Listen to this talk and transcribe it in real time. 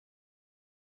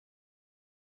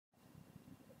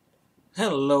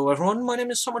Hello everyone, my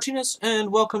name is sanmartinez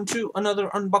and welcome to another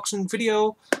unboxing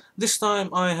video. This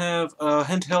time I have a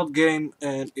handheld game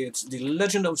and it's The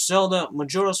Legend of Zelda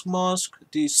Majora's Mask,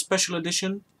 the special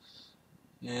edition.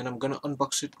 And I'm gonna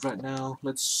unbox it right now.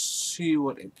 Let's see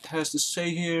what it has to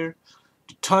say here.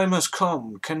 The time has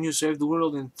come. Can you save the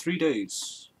world in 3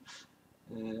 days?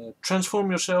 Transform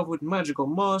yourself with magical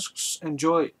masks,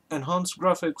 enjoy enhanced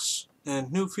graphics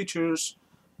and new features,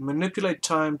 manipulate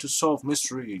time to solve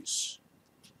mysteries.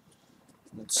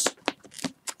 Let's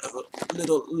have a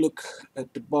little look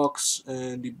at the box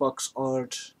and the box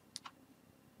art.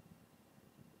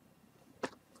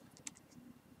 And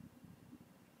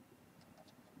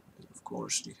of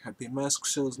course the happy mask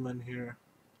salesman here.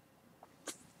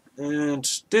 And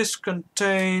this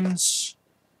contains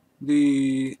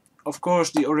of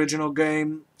course the original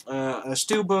game, a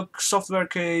steelbook, software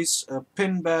case, a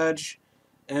pin badge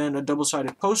and a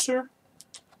double-sided poster.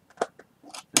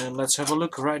 And let's have a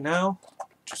look right now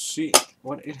to see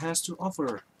what it has to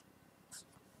offer.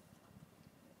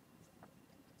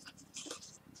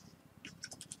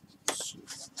 So,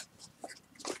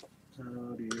 how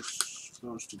are you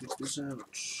supposed to get this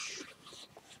out?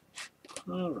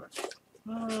 Alright,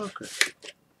 okay.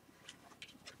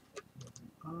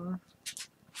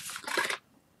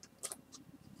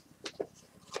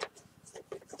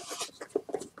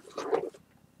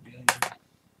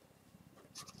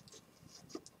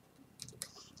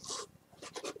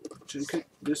 Take it.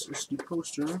 This is the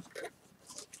poster.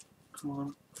 Come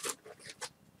on.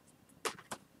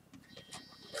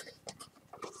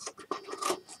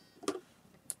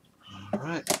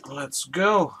 Alright, let's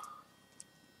go.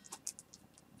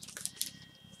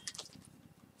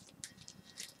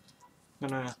 I'm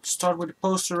gonna start with the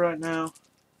poster right now.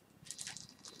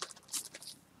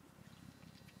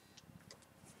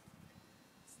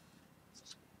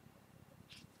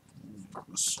 It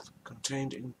was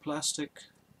contained in plastic.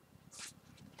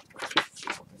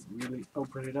 Really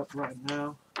open it up right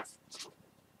now.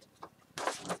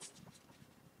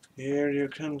 Here you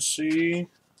can see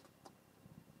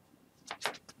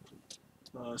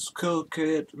a skull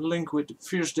kit, Link with the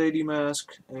Fierce Deity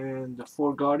mask and the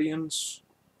 4 guardians.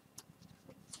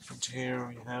 And here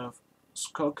we have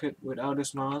Skull Kid without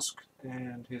his mask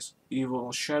and his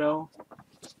evil shadow.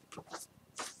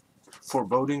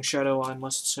 Foreboding shadow, I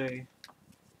must say.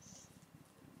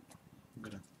 I'm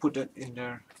gonna put that in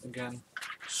there again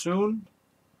soon.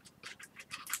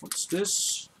 What's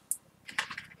this?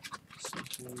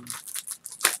 Something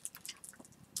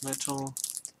metal.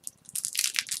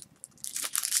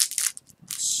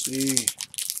 Let's see.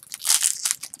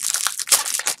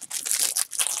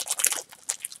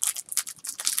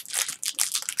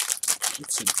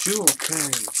 It's a jewel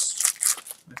case.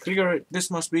 I figure this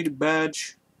must be the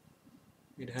badge.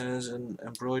 It has an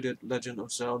embroidered Legend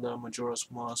of Zelda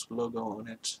Majora's Mask logo on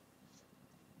it.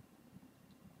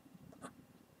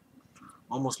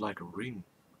 Almost like a ring.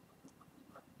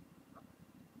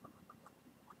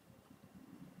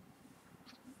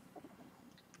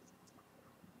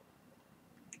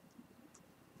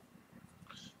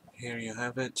 Here you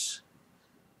have it.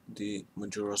 The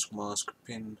Majora's Mask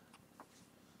pin.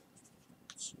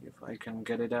 Let's see if I can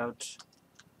get it out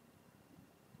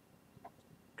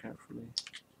carefully.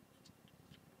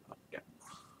 Oh, yeah,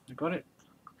 I got it.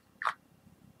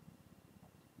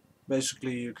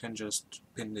 Basically, you can just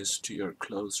pin this to your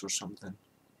clothes or something.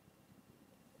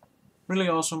 Really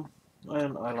awesome,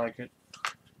 and I like it.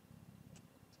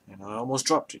 And I almost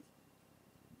dropped it.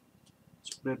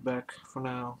 Let's put it back for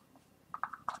now.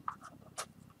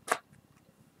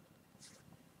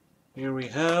 Here we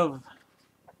have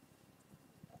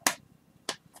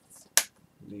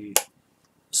the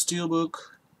steelbook,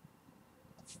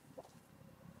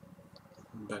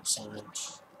 backside,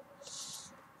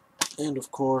 and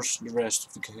of course the rest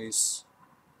of the case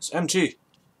is empty.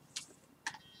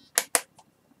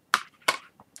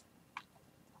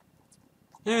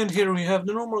 And here we have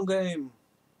the normal game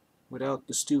without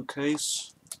the steel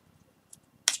case.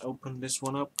 Let's open this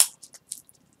one up.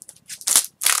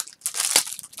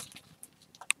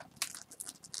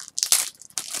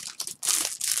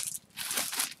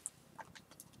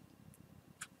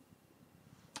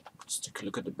 Let's take a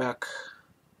look at the back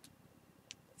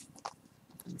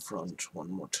and front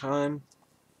one more time.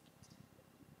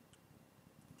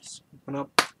 Let's open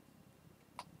up.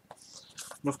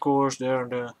 And of course there are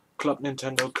the Club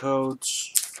Nintendo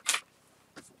codes,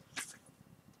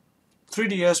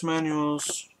 3DS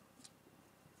manuals,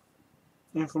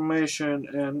 information,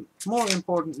 and more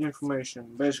important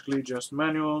information, basically just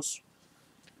manuals,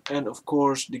 and of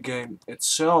course the game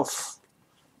itself,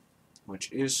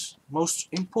 which is most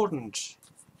important.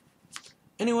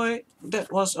 Anyway,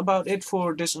 that was about it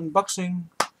for this unboxing.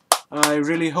 I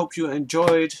really hope you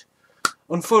enjoyed.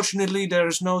 Unfortunately, there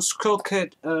is no skull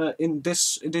kit in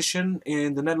this edition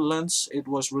in the Netherlands. It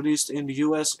was released in the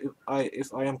US,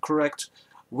 if I am correct,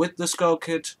 with the skull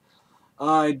kit.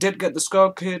 I did get the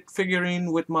skull kit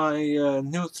figurine with my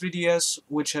new 3DS,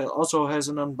 which also has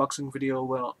an unboxing video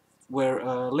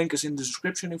where link is in the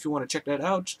description if you want to check that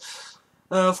out.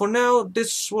 For now,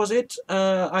 this was it.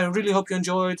 I really hope you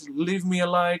enjoyed. Leave me a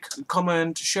like,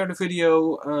 comment, share the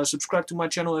video, subscribe to my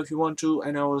channel if you want to,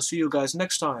 and I will see you guys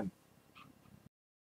next time.